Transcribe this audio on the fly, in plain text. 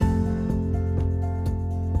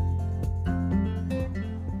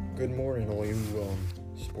Good morning, all you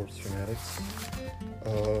sports fanatics.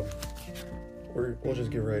 Uh, we'll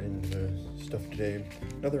just get right into stuff today.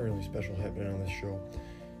 Nothing really special happening on this show.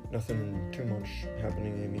 Nothing too much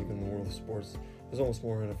happening in even the world of sports. There's almost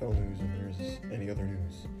more NFL news than there is any other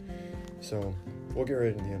news. So we'll get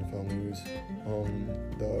right into the NFL news.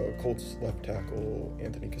 The Colts left tackle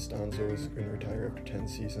Anthony Costanzo is going to retire after 10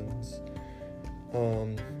 seasons.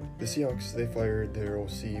 The Seahawks, they fired their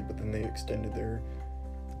OC, but then they extended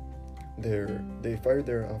they fired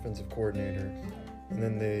their offensive coordinator, and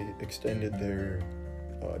then they extended their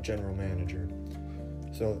general manager.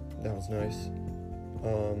 So that was nice.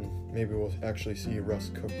 Maybe we'll actually see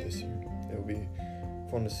Russ cook this year. It'll be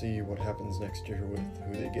fun to see what happens next year with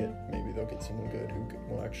who they get. Maybe they'll get someone good who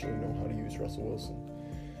will actually know how to use Russell Wilson.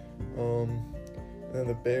 And then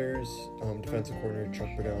the Bears defensive coordinator Chuck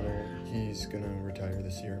Pagano, he's gonna retire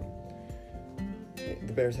this year.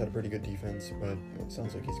 The Bears had a pretty good defense, but it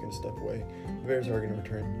sounds like he's going to step away. The Bears are going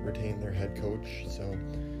to retain their head coach, so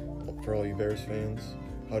for all you Bears fans,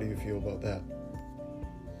 how do you feel about that?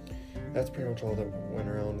 That's pretty much all that went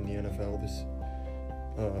around in the NFL this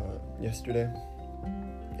yesterday.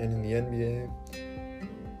 And in the NBA,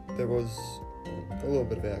 there was a little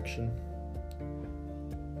bit of action.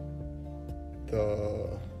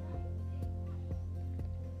 The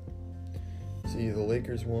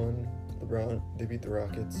Lakers won. LeBron, they beat the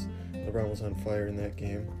Rockets. LeBron was on fire in that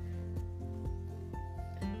game.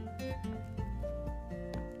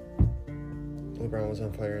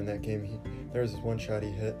 There was this one shot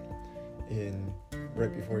he hit, and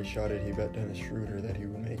right before he shot it, he bet Dennis Schroeder that he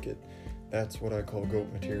would make it. That's what I call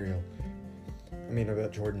GOAT material. I mean, I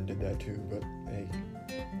bet Jordan did that too, but hey,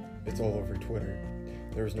 it's all over Twitter.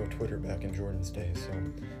 There was no Twitter back in Jordan's day, so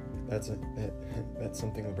that's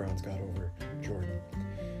something LeBron's got over Jordan.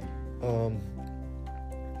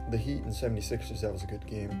 The Heat and 76ers, that was a good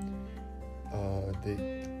game.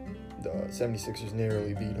 The 76ers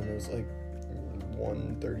narrowly beat them. It was like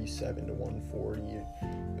 137 to 140. It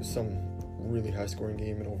was some really high-scoring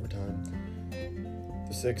game in overtime.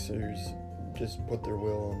 The Sixers just put their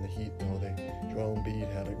will on the Heat, though. Joel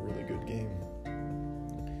Embiid had a really good game.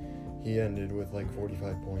 He ended with like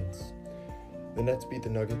 45 points. The Nets beat the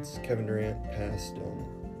Nuggets. Kevin Durant passed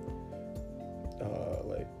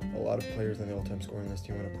like a lot of players on the all-time scoring list.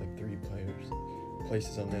 He went up like 3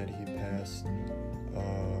 places on that. He passed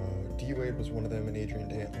D-Wade was one of them, and Adrian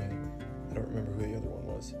Dantley. I don't remember who the other one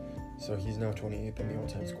was. So he's now 28th on the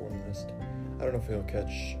all-time scoring list. I don't know if he'll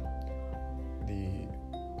catch the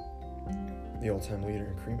all-time leader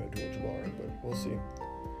in Kareem Abdul-Jabbar, but we'll see.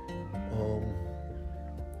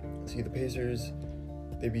 The Pacers,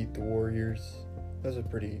 they beat the Warriors. That was a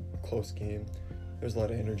pretty close game. There's a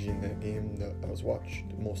lot of energy in that game. I watched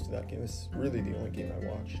most of that game. It's really the only game I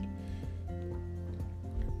watched.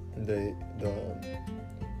 The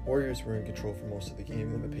Warriors were in control for most of the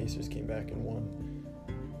game, and the Pacers came back and won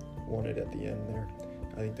it at the end there.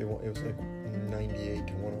 I think it was like 98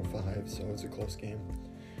 to 105, so it was a close game.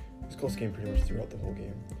 It was a close game pretty much throughout the whole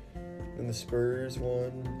game. Then the Spurs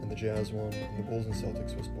won, and the Jazz won, and the Bulls and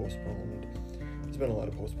Celtics was postponed. There's been a lot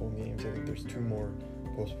of postponed games. I think there's 2 more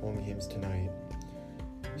postponed games tonight.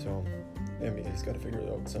 So the NBA's got to figure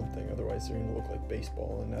out something, otherwise they're going to look like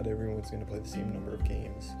baseball, and not everyone's going to play the same number of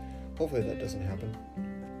games. Hopefully that doesn't happen.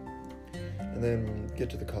 And then get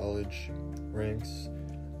to the college ranks.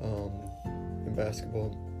 In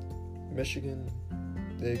basketball, Michigan,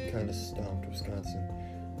 they kind of stomped Wisconsin.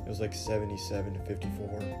 It was like 77 to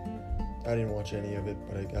 54. I didn't watch any of it,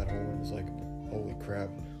 but I got home and was like, holy crap,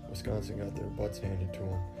 Wisconsin got their butts handed to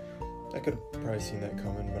them. I could have probably seen that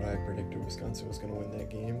coming, but I predicted Wisconsin was going to win that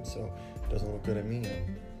game, so it doesn't look good at me.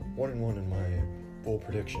 I'm 1-1 in my bold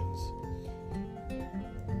predictions.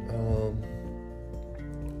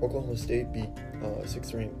 Oklahoma State beat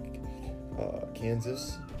 6th ranked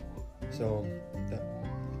Kansas, so that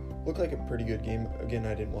looked like a pretty good game. Again,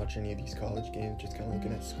 I didn't watch any of these college games, just kind of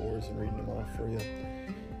looking at scores and reading them off for you.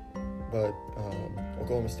 But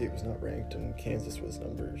Oklahoma State was not ranked, and Kansas was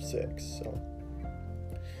number 6, so.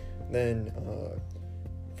 Then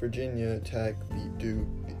Virginia Tech beat Duke.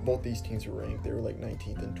 Both these teams were ranked. They were like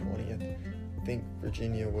 19th and 20th. I think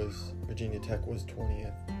Virginia Tech was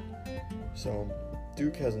 20th. So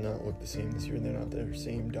Duke has not looked the same this year. They're not their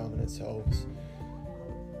same dominant selves,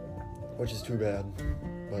 which is too bad.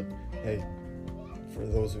 But hey, for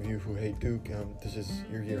those of you who hate Duke, this is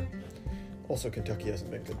your year. Also, Kentucky hasn't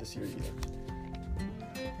been good this year either.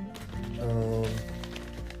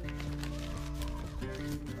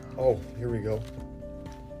 Oh, here we go.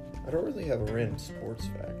 I don't really have a random sports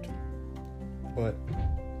fact, but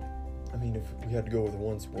I mean, if we had to go with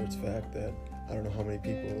one sports fact that I don't know how many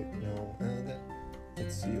people know.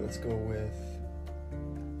 Let's see. Let's go with.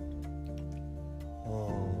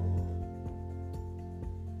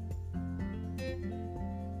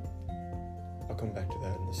 I'll come back to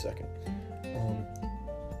that in a second.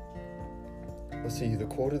 Let's see, the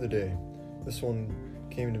quote of the day. This one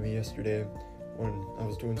came to me yesterday when I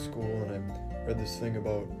was doing school, and I read this thing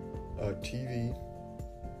about a TV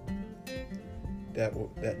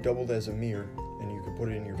that doubled as a mirror, and you could put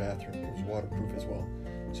it in your bathroom. It was waterproof as well.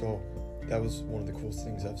 So that was one of the coolest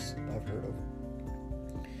things I've heard of.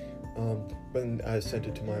 But I sent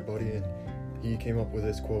it to my buddy, and he came up with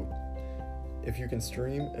this quote: "If you can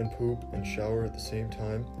stream and poop and shower at the same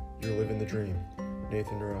time, you're living the dream."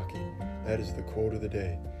 Nathan Naraki. That is the quote of the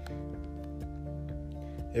day.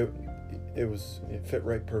 It fit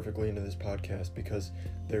right perfectly into this podcast because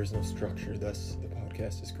there's no structure, thus the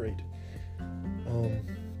podcast is great.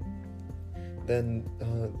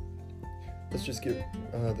 Let's just get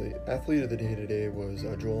the athlete of the day today was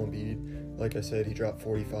Joel Embiid. Like I said, he dropped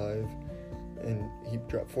 45, and he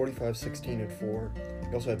dropped 45, 16, and 4.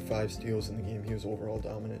 He also had 5 steals in the game. He was overall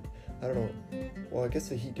dominant. I don't know. Well, I guess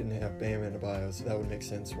the Heat didn't have Bam Adebayo, so that would make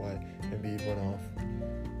sense why Embiid went off.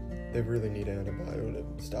 They really need Adebayo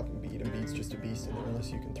to stop Embiid. Embiid's just a beast in there unless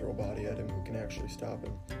you can throw a body at him who can actually stop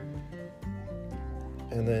him.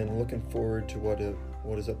 And then looking forward to what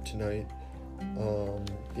is up tonight.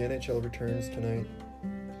 The NHL returns tonight.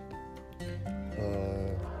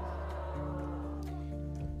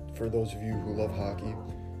 For those of you who love hockey,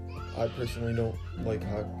 I personally don't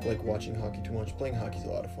like watching hockey too much. Playing hockey's a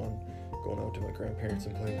lot of fun. Going out to my grandparents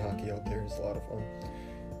and playing hockey out there is a lot of fun.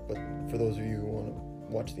 But for those of you who want to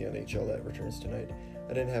watch the NHL that returns tonight,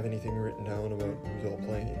 I didn't have anything written down about who's all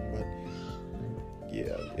playing, but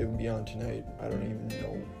yeah, it would be on tonight. I don't even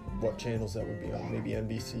know what channels that would be on. Maybe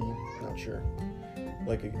NBC, not sure.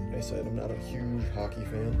 Like I said, I'm not a huge hockey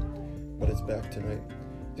fan, but it's back tonight.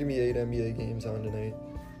 There's gonna be 8 NBA games on tonight.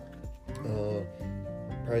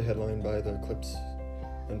 Probably headlined by the Clips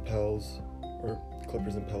and Pels, or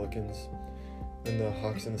Clippers and Pelicans. And the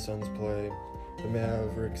Hawks and the Suns play. The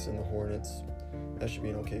Mavericks and the Hornets. That should be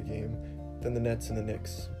an okay game. Then the Nets and the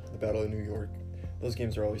Knicks. The Battle of New York. Those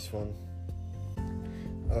games are always fun.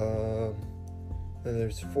 Then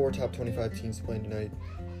there's 4 top 25 teams playing tonight.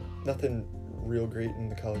 Nothing real great in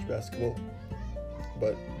the college basketball,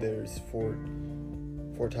 but there's four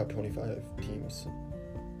top 25 teams.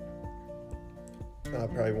 I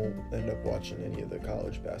probably won't end up watching any of the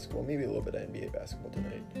college basketball, maybe a little bit of NBA basketball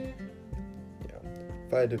tonight. Yeah.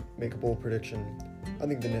 If I had to make a bold prediction, I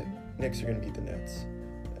think the Knicks are going to beat the Nets.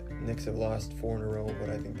 Knicks have lost 4 in a row, but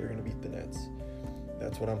I think they're going to beat the Nets.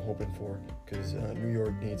 That's what I'm hoping for, because New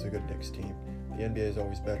York needs a good Knicks team. The NBA is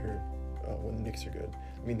always better when the Knicks are good.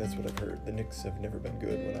 I mean, that's what I've heard. The Knicks have never been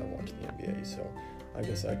good when I watch the NBA, so I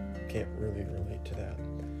guess I can't really relate to that.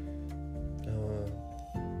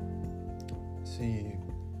 See,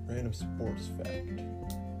 random sports fact.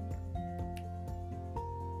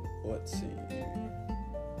 Let's see.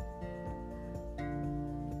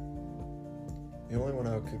 The only one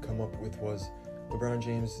I could come up with was LeBron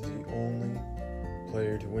James is the only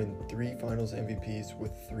player to win 3 finals MVPs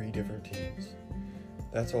with 3 different teams.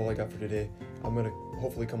 That's all I got for today. I'm going to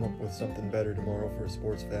hopefully come up with something better tomorrow for a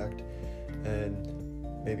sports fact, and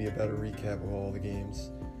maybe a better recap of all the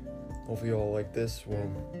games. Hopefully you all like this. We'll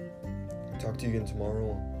talk to you again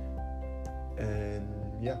tomorrow. And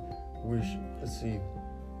yeah, let's see.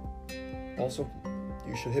 Also,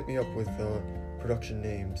 you should hit me up with production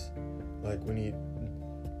names. Like we need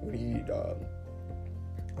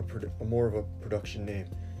more of a production name.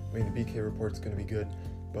 I mean, the BK Report's going to be good,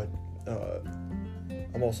 but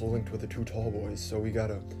I'm also linked with the Two Tall Boys, so we got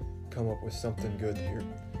to come up with something good here.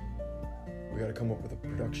 We got to come up with a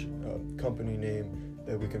production company name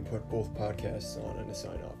that we can put both podcasts on and a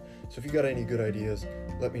sign off. So if you got any good ideas,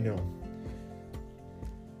 let me know.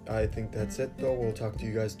 I think that's it, though. We'll talk to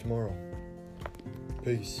you guys tomorrow.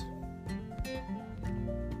 Peace.